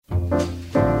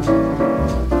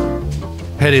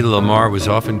Hedy Lamarr was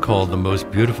often called the most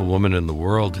beautiful woman in the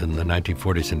world in the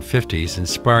 1940s and 50s,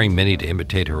 inspiring many to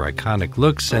imitate her iconic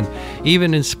looks and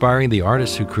even inspiring the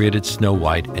artists who created Snow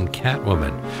White and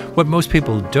Catwoman. What most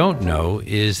people don't know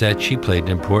is that she played an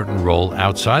important role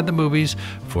outside the movies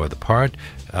for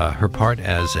her part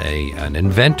as an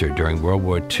inventor during World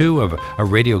War II of a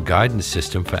radio guidance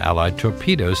system for Allied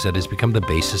torpedoes that has become the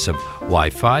basis of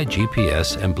Wi-Fi,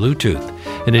 GPS, and Bluetooth.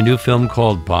 In a new film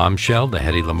called Bombshell, The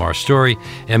Hedy Lamarr Story,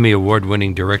 Emmy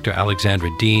Award-winning director Alexandra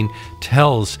Dean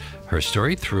tells her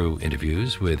story through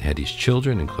interviews with Hedy's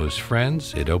children and close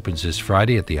friends. It opens this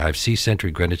Friday at the IFC Center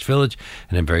in Greenwich Village,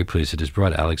 and I'm very pleased it has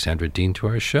brought Alexandra Dean to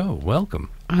our show.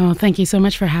 Welcome. Oh, thank you so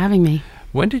much for having me.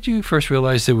 When did you first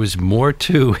realize there was more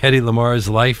to Hedy Lamarr's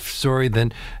life story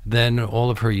than all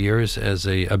of her years as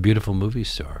a beautiful movie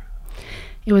star?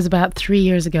 It was about 3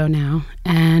 years ago now,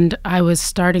 and I was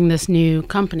starting this new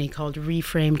company called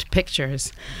Reframed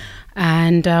Pictures.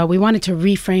 And we wanted to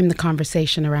reframe the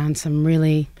conversation around some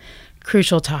really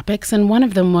crucial topics, and one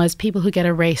of them was people who get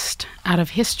erased out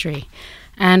of history.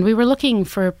 And we were looking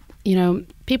for,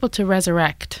 people to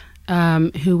resurrect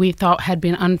who we thought had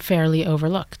been unfairly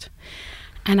overlooked.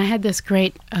 And I had this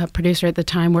great producer at the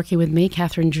time working with me,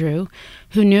 Catherine Drew,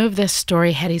 who knew of this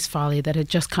story, Hedy's Folly, that had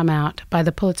just come out by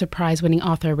the Pulitzer Prize-winning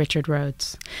author Richard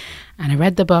Rhodes. And I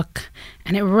read the book,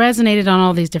 and it resonated on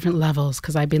all these different levels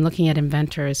because I'd been looking at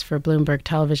inventors for Bloomberg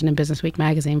Television and Business Week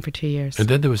magazine for 2 years. And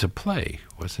then there was a play,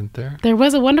 wasn't there? There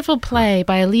was a wonderful play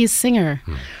by Elise Singer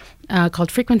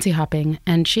called Frequency Hopping,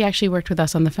 and she actually worked with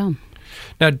us on the film.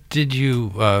 Now, did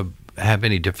you have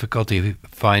any difficulty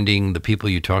finding the people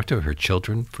you talked to, her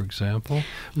children, for example?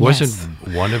 Wasn't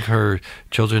one of her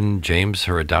children, James,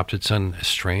 her adopted son,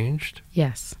 estranged?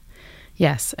 Yes.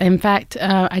 In fact,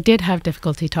 I did have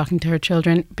difficulty talking to her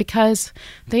children because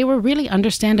they were really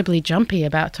understandably jumpy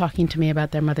about talking to me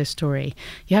about their mother's story.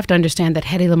 You have to understand that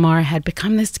Hedy Lamarr had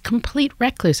become this complete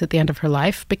recluse at the end of her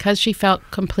life because she felt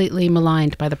completely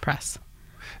maligned by the press.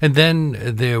 And then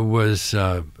there was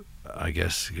I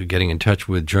guess, getting in touch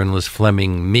with journalist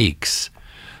Fleming Meeks.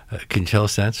 Can you tell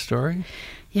us that story?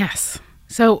 Yes.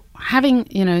 So having,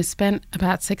 spent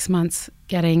about 6 months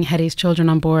getting Hedy's children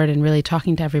on board and really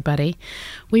talking to everybody,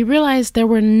 we realized there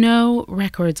were no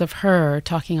records of her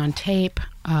talking on tape,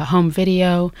 home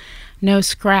video, no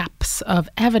scraps of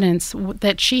evidence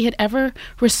that she had ever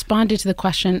responded to the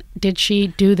question, did she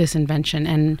do this invention?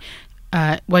 And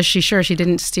was she sure she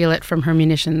didn't steal it from her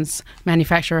munitions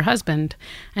manufacturer husband?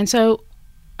 And so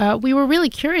we were really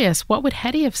curious, what would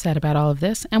Hedy have said about all of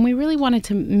this? And we really wanted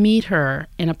to meet her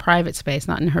in a private space,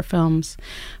 not in her films,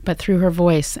 but through her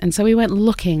voice. And so we went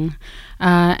looking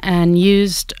and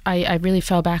I really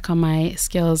fell back on my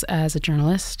skills as a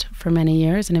journalist for many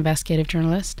years, an investigative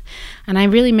journalist. And I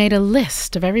really made a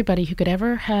list of everybody who could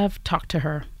ever have talked to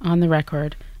her on the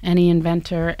record, any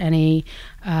inventor, any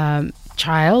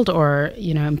child or,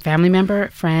 family member,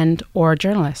 friend, or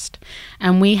journalist.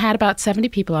 And we had about 70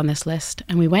 people on this list,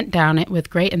 and we went down it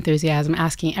with great enthusiasm,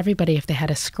 asking everybody if they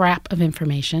had a scrap of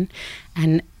information,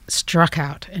 and struck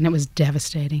out, and it was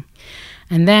devastating.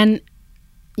 And then,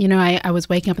 I was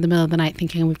waking up in the middle of the night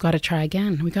thinking, we've got to try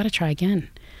again.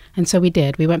 And so we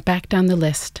did. We went back down the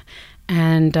list,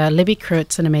 and Libby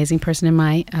Krutz, an amazing person in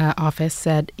my office,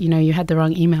 said, you had the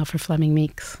wrong email for Fleming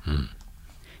Meeks.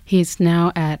 He's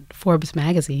now at Forbes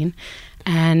magazine,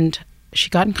 and she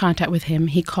got in contact with him.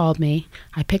 He called me.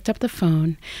 I picked up the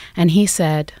phone, and he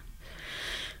said,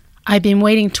 I've been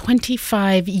waiting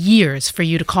 25 years for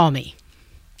you to call me.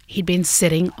 He'd been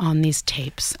sitting on these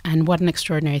tapes, and what an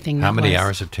extraordinary thing that was. How many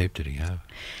hours of tape did he have?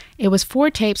 It was 4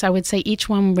 tapes. I would say each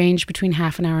one ranged between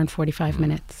half an hour and 45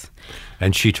 minutes.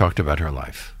 And she talked about her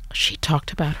life. She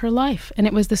talked about her life. And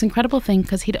it was this incredible thing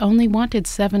because he'd only wanted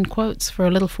 7 quotes for a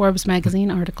little Forbes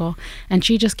magazine article, and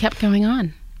she just kept going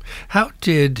on. How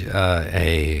did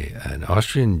an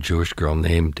Austrian Jewish girl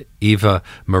named Eva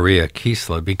Maria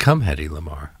Kiesler become Hedy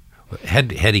Lamarr?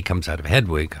 Hedy comes out of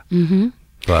Hedwig,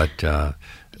 but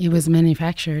it was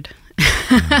manufactured.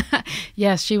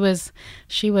 Yes, she was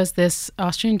this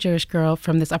Austrian Jewish girl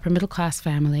from this upper middle class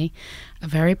family,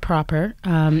 very proper,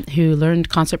 who learned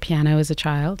concert piano as a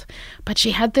child. But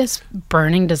she had this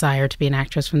burning desire to be an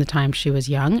actress from the time she was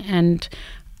young. And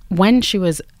when she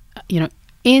was,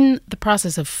 in the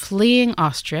process of fleeing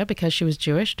Austria because she was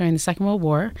Jewish during the Second World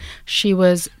War, she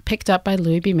was picked up by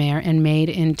Louis B. Mayer and made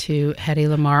into Hedy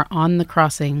Lamarr on the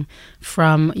crossing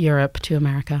from Europe to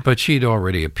America. But she'd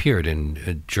already appeared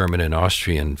in German and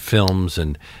Austrian films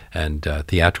and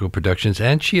theatrical productions,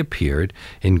 and she appeared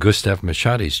in Gustav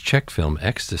Maschati's Czech film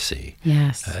Ecstasy.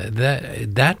 Yes.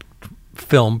 That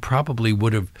film probably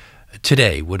would have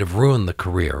ruined the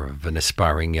career of an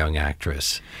aspiring young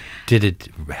actress. Did it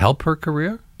help her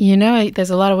career? You know,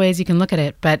 there's a lot of ways you can look at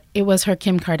it, but it was her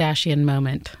Kim Kardashian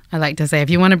moment, I like to say. If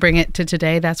you want to bring it to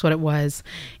today, that's what it was.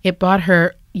 It brought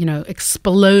her,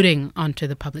 exploding onto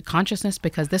the public consciousness,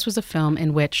 because this was a film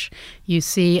in which you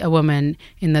see a woman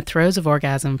in the throes of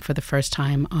orgasm for the first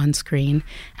time on screen,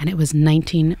 and it was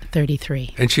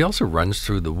 1933. And she also runs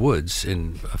through the woods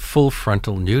in full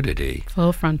frontal nudity.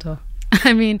 Full frontal.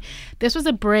 I mean, this was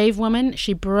a brave woman.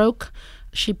 She broke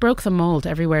the mold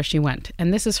everywhere she went.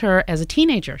 And this is her as a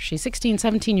teenager. She's 16,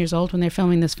 17 years old when they're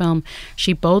filming this film.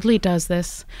 She boldly does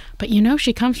this. But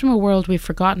she comes from a world we've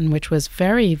forgotten, which was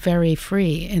very, very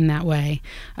free in that way.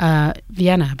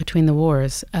 Vienna, between the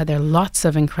wars. There are lots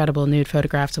of incredible nude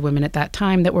photographs of women at that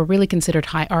time that were really considered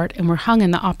high art and were hung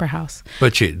in the opera house.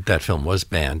 But that film was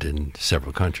banned in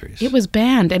several countries. It was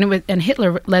banned, and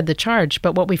Hitler led the charge.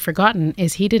 But what we've forgotten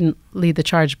is he didn't lead the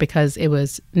charge because it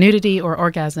was nudity or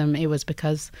orgasm. It was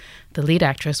because the lead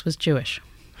actress was Jewish.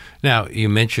 Now, you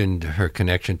mentioned her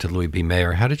connection to Louis B.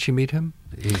 Mayer. How did she meet him?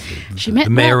 She met the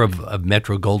mayor of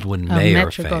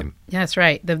Metro-Goldwyn-Mayer fame. That's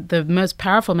right. The most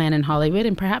powerful man in Hollywood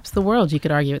and perhaps the world, you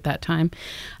could argue at that time.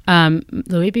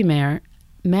 Louis B. Mayer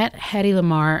met Hedy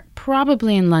Lamarr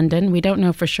probably in London. We don't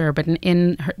know for sure, but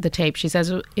in the tape, she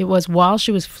says it was while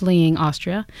she was fleeing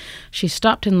Austria. She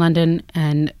stopped in London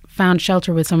and found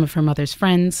shelter with some of her mother's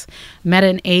friends, met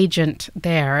an agent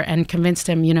there, and convinced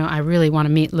him, I really want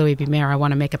to meet Louis B. Mayer. I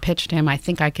want to make a pitch to him. I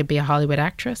think I could be a Hollywood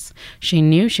actress. She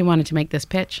knew she wanted to make this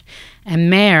pitch. And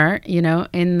Mayer,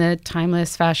 in the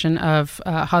timeless fashion of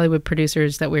Hollywood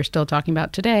producers that we're still talking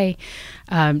about today,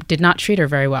 did not treat her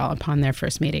very well upon their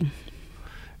first meeting.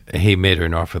 He made her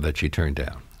an offer that she turned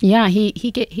down. Yeah, he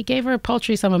gave her a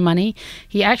paltry sum of money.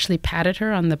 He actually patted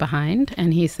her on the behind,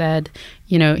 and he said,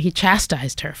 he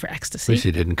chastised her for ecstasy. At least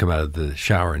he didn't come out of the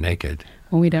shower naked.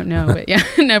 Well, we don't know, but yeah,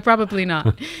 no, probably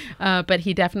not. But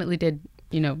he definitely did,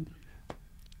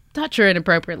 touch her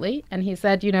inappropriately. And he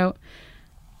said,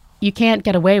 you can't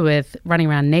get away with running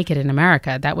around naked in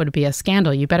America. That would be a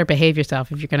scandal. You better behave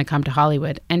yourself if you're going to come to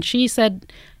Hollywood. And she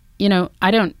said, I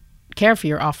don't care for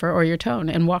your offer or your tone,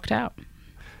 and walked out.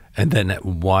 And then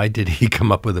why did he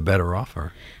come up with a better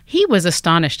offer? He was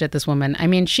astonished at this woman. I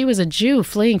mean, she was a Jew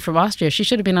fleeing from Austria. She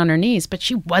should have been on her knees, but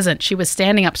she wasn't. She was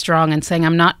standing up strong and saying,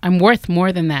 I'm worth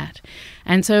more than that.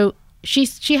 And so she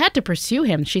had to pursue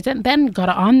him. She then got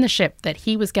on the ship that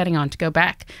he was getting on to go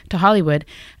back to Hollywood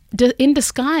in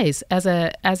disguise as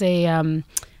a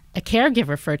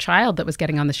caregiver for a child that was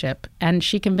getting on the ship, and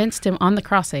she convinced him on the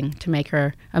crossing to make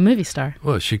her a movie star.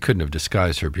 Well, she couldn't have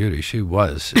disguised her beauty. She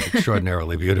was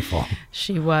extraordinarily beautiful.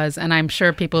 She was, and I'm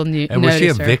sure people knew. And was she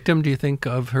a victim, do you think,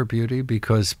 of her beauty?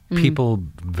 Because people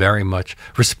very much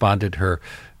responded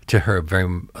to her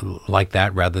very like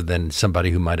that, rather than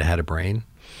somebody who might have had a brain?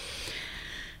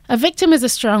 A victim is a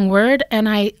strong word, and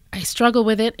I struggle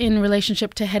with it in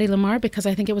relationship to Hedy Lamarr because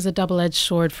I think it was a double-edged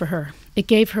sword for her. It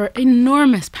gave her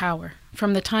enormous power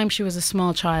from the time she was a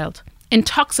small child,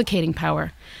 intoxicating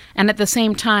power, and at the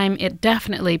same time, it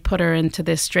definitely put her into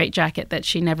this straitjacket that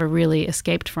she never really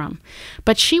escaped from.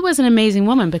 But she was an amazing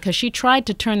woman because she tried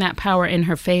to turn that power in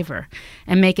her favor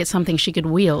and make it something she could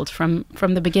wield from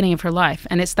the beginning of her life,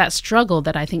 and it's that struggle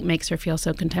that I think makes her feel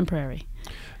so contemporary.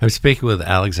 I'm speaking with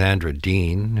Alexandra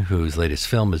Dean, whose latest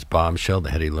film is Bombshell, the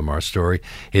Hedy Lamarr story.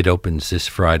 It opens this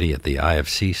Friday at the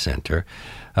IFC Center.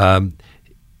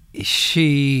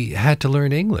 She had to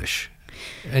learn English,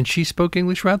 and she spoke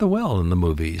English rather well in the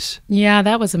movies. Yeah,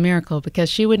 that was a miracle because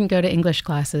she wouldn't go to English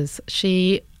classes.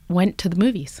 She went to the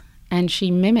movies, and she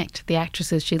mimicked the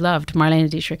actresses she loved. Marlene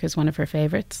Dietrich is one of her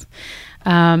favorites.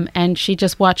 And she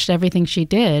just watched everything she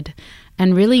did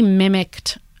and really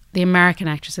mimicked the American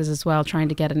actresses as well, trying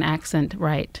to get an accent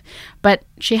right. But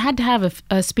she had to have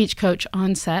a speech coach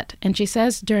on set, and she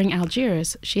says during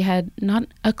Algiers she had not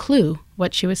a clue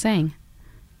what she was saying.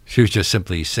 She was just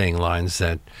simply saying lines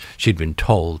that she'd been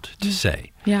told to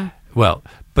say. Yeah. Well,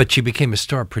 but she became a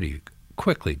star pretty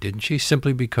quickly, didn't she,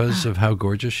 simply because of how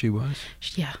gorgeous she was?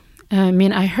 Yeah. I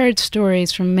mean, I heard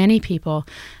stories from many people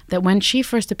that when she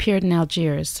first appeared in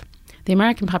Algiers, the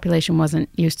American population wasn't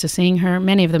used to seeing her.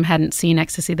 Many of them hadn't seen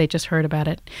ecstasy. They just heard about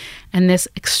it. And this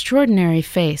extraordinary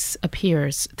face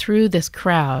appears through this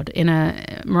crowd in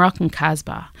a Moroccan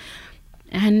Casbah.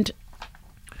 And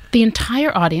the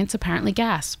entire audience apparently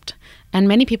gasped. And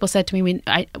many people said to me,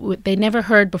 they never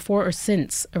heard before or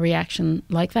since a reaction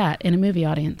like that in a movie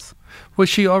audience. Was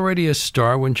she already a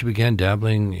star when she began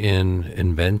dabbling in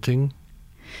inventing?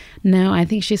 No, I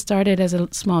think she started as a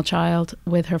small child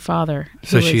with her father.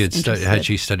 So had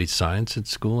she studied science at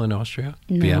school in Austria,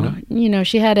 Vienna? No,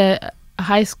 she had a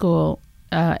high school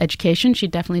education. She'd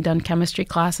definitely done chemistry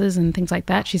classes and things like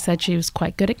that. She said she was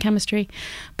quite good at chemistry,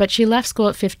 but she left school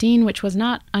at 15, which was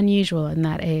not unusual in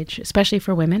that age, especially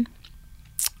for women.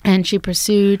 And she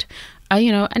pursued,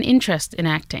 an interest in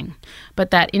acting,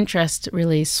 but that interest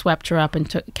really swept her up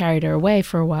and carried her away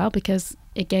for a while because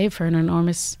it gave her an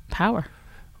enormous power.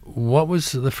 What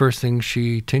was the first thing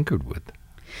she tinkered with?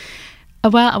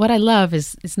 Well, what I love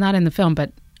is, it's not in the film,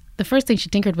 but the first thing she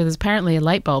tinkered with is apparently a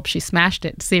light bulb. She smashed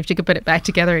it to see if she could put it back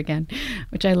together again,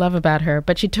 which I love about her.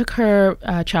 But she took her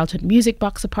childhood music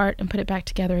box apart and put it back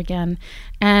together again.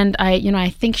 And I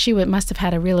think she must have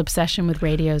had a real obsession with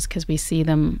radios because we see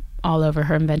them all over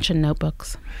her invention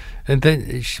notebooks. And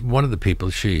then one of the people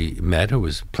she met who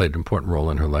played an important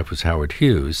role in her life was Howard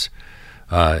Hughes.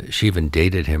 She even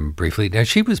dated him briefly. Now,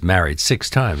 she was married 6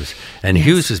 times, and yes.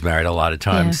 Hughes was married a lot of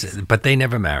times, yes. But they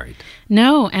never married.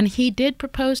 No, and he did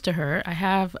propose to her. I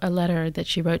have a letter that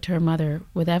she wrote to her mother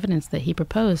with evidence that he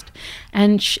proposed.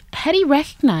 And Hedy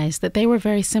recognized that they were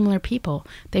very similar people.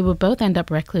 They would both end up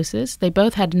recluses. They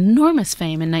both had enormous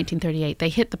fame in 1938. They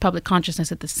hit the public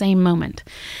consciousness at the same moment.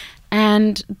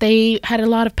 And they had a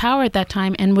lot of power at that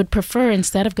time and would prefer,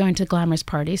 instead of going to glamorous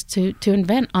parties, to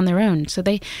invent on their own. So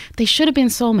they should have been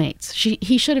soulmates.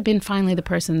 He should have been finally the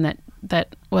person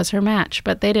that was her match,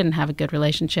 but they didn't have a good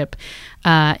relationship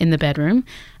in the bedroom.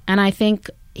 And I think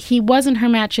he wasn't her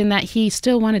match in that he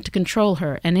still wanted to control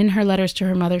her. And in her letters to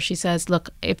her mother, she says, look,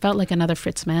 it felt like another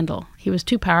Fritz Mandl. He was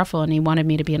too powerful and he wanted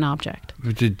me to be an object.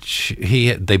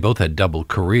 They both had double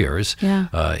careers.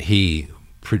 Yeah. He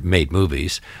made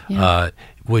movies. Yeah.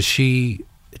 Did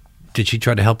she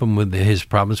try to help him with his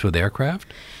problems with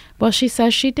aircraft? Well, she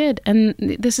says she did. And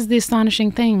this is the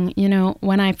astonishing thing.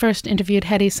 When I first interviewed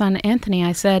Hedy's son, Anthony,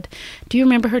 I said, do you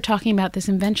remember her talking about this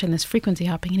invention, this frequency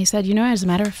hopping? And he said, as a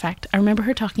matter of fact, I remember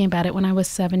her talking about it when I was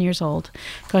 7 years old,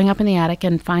 going up in the attic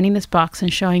and finding this box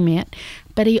and showing me it.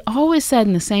 But he always said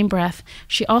in the same breath,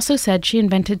 she also said she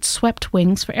invented swept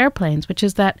wings for airplanes, which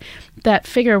is that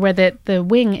figure where the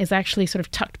wing is actually sort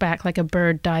of tucked back like a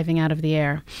bird diving out of the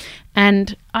air.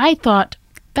 And I thought,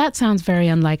 that sounds very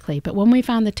unlikely. But when we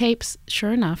found the tapes,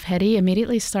 sure enough, Hedy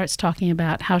immediately starts talking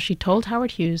about how she told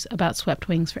Howard Hughes about swept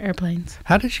wings for airplanes.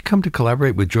 How did she come to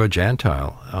collaborate with George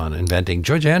Antheil on inventing?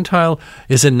 George Antheil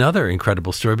is another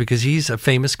incredible story because he's a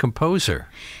famous composer.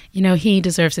 He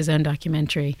deserves his own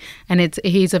documentary. And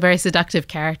he's a very seductive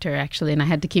character, actually, and I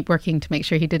had to keep working to make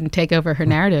sure he didn't take over her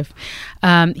narrative.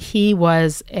 He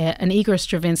was an Igor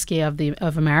Stravinsky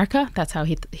of America. That's how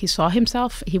he saw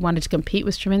himself. He wanted to compete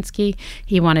with Stravinsky.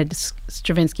 He wanted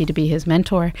Stravinsky to be his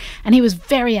mentor. And he was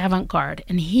very avant-garde.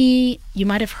 And you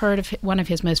might have heard of one of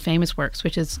his most famous works,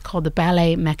 which is called the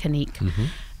Ballet Mécanique. Mm-hmm.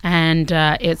 And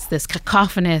it's this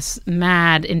cacophonous,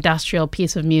 mad, industrial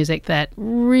piece of music that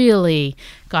really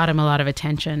got him a lot of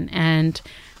attention. And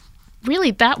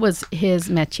really, that was his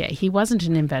métier. He wasn't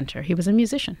an inventor. He was a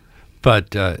musician.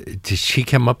 But did she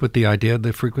come up with the idea of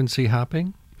the frequency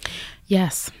hopping?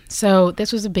 Yes. So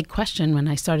this was a big question when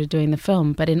I started doing the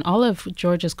film. But in all of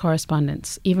George's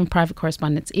correspondence, even private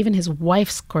correspondence, even his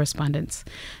wife's correspondence,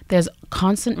 there's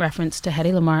constant reference to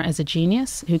Hedy Lamarr as a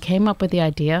genius who came up with the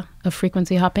idea of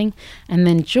frequency hopping. And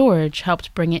then George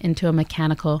helped bring it into a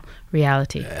mechanical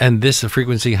reality. And the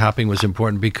frequency hopping was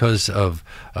important because of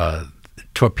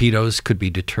torpedoes could be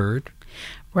deterred?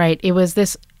 Right. It was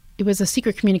a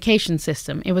secret communication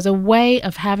system. It was a way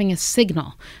of having a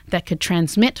signal that could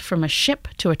transmit from a ship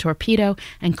to a torpedo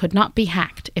and could not be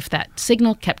hacked. If that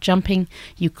signal kept jumping,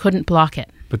 you couldn't block it.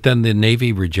 But then the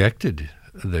Navy rejected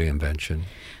the invention.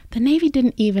 The Navy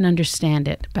didn't even understand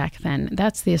it back then.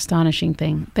 That's the astonishing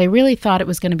thing. They really thought it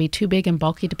was going to be too big and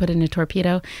bulky to put in a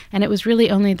torpedo, and it was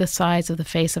really only the size of the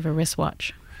face of a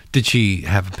wristwatch. Did she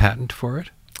have a patent for it?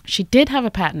 She did have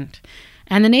a patent.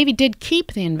 And the Navy did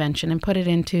keep the invention and put it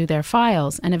into their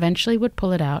files and eventually would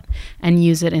pull it out and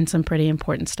use it in some pretty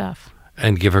important stuff.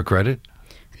 And give her credit?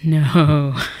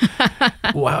 No.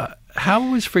 Well,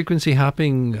 how was frequency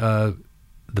hopping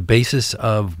the basis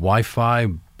of Wi-Fi,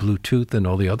 Bluetooth, and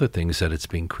all the other things that it's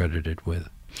being credited with?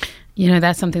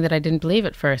 That's something that I didn't believe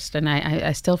at first, and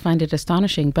I still find it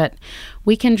astonishing. But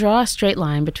we can draw a straight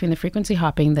line between the frequency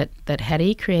hopping that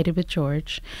Hedy created with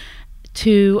George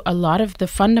to a lot of the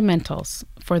fundamentals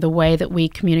for the way that we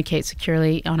communicate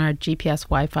securely on our GPS,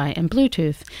 Wi-Fi, and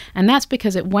Bluetooth. And that's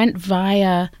because it went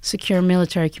via secure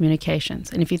military communications.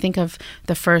 And if you think of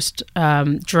the first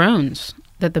drones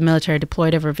that the military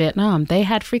deployed over Vietnam, they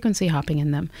had frequency hopping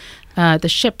in them. The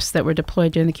ships that were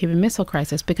deployed during the Cuban Missile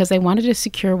Crisis, because they wanted a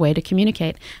secure way to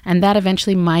communicate. And that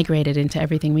eventually migrated into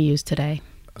everything we use today.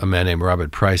 A man named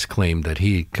Robert Price claimed that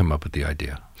he'd come up with the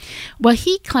idea. Well,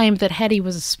 he claimed that Hedy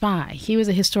was a spy. He was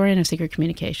a historian of secret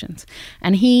communications.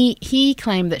 And he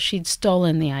claimed that she'd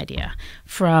stolen the idea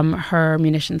from her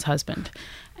munitions husband.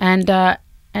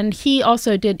 And he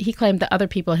also he claimed that other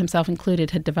people, himself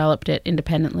included, had developed it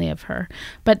independently of her.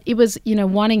 But it was,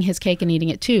 wanting his cake and eating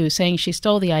it too, saying she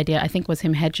stole the idea, I think was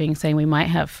him hedging, saying we might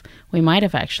have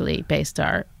actually based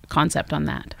our concept on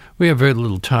that. We have very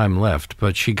little time left,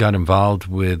 but she got involved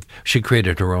she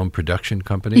created her own production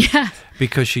company. Yeah.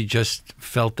 Because she just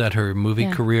felt that her movie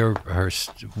career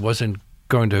wasn't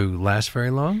going to last very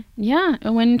long? Yeah.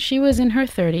 When she was in her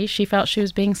 30s, she felt she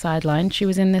was being sidelined. She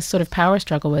was in this sort of power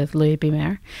struggle with Louis B.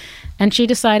 Mayer. And she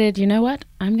decided, you know what?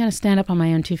 I'm going to stand up on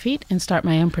my own 2 feet and start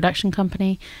my own production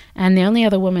company. And the only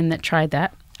other woman that tried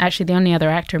that, actually the only other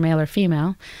actor, male or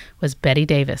female, was Bette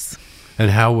Davis.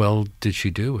 And how well did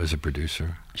she do as a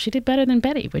producer? She did better than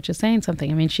Betty, which is saying something.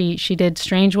 I mean, she did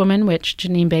Strange Woman, which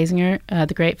Janine Basinger,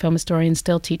 the great film historian,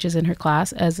 still teaches in her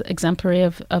class as exemplary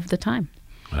of the time.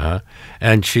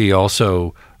 And she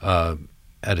also,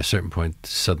 at a certain point,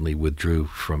 suddenly withdrew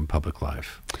from public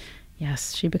life.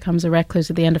 Yes, she becomes a recluse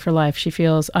at the end of her life. She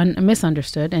feels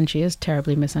misunderstood, and she is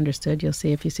terribly misunderstood. You'll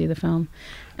see if you see the film.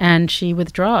 And she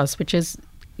withdraws, which is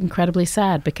incredibly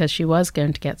sad because she was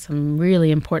going to get some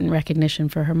really important recognition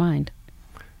for her mind.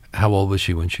 How old was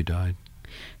she when she died?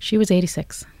 She was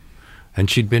 86. And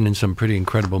she'd been in some pretty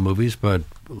incredible movies, but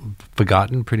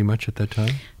forgotten pretty much at that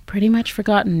time? Pretty much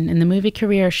forgotten. In the movie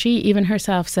career, she even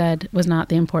herself said was not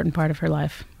the important part of her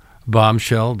life.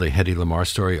 Bombshell, the Hedy Lamarr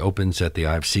story, opens at the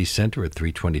IFC Center at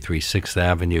 323 6th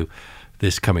Avenue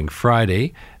this coming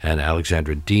Friday. And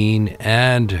Alexandra Dean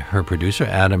and her producer,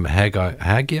 Adam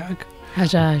Hajjaj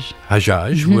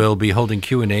will be holding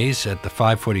Q&As at the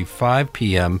 5:45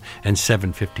 p.m. and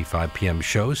 7:55 p.m.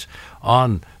 shows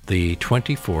on the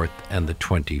 24th and the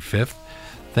 25th.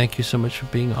 Thank you so much for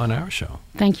being on our show.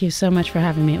 Thank you so much for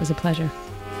having me. It was a pleasure.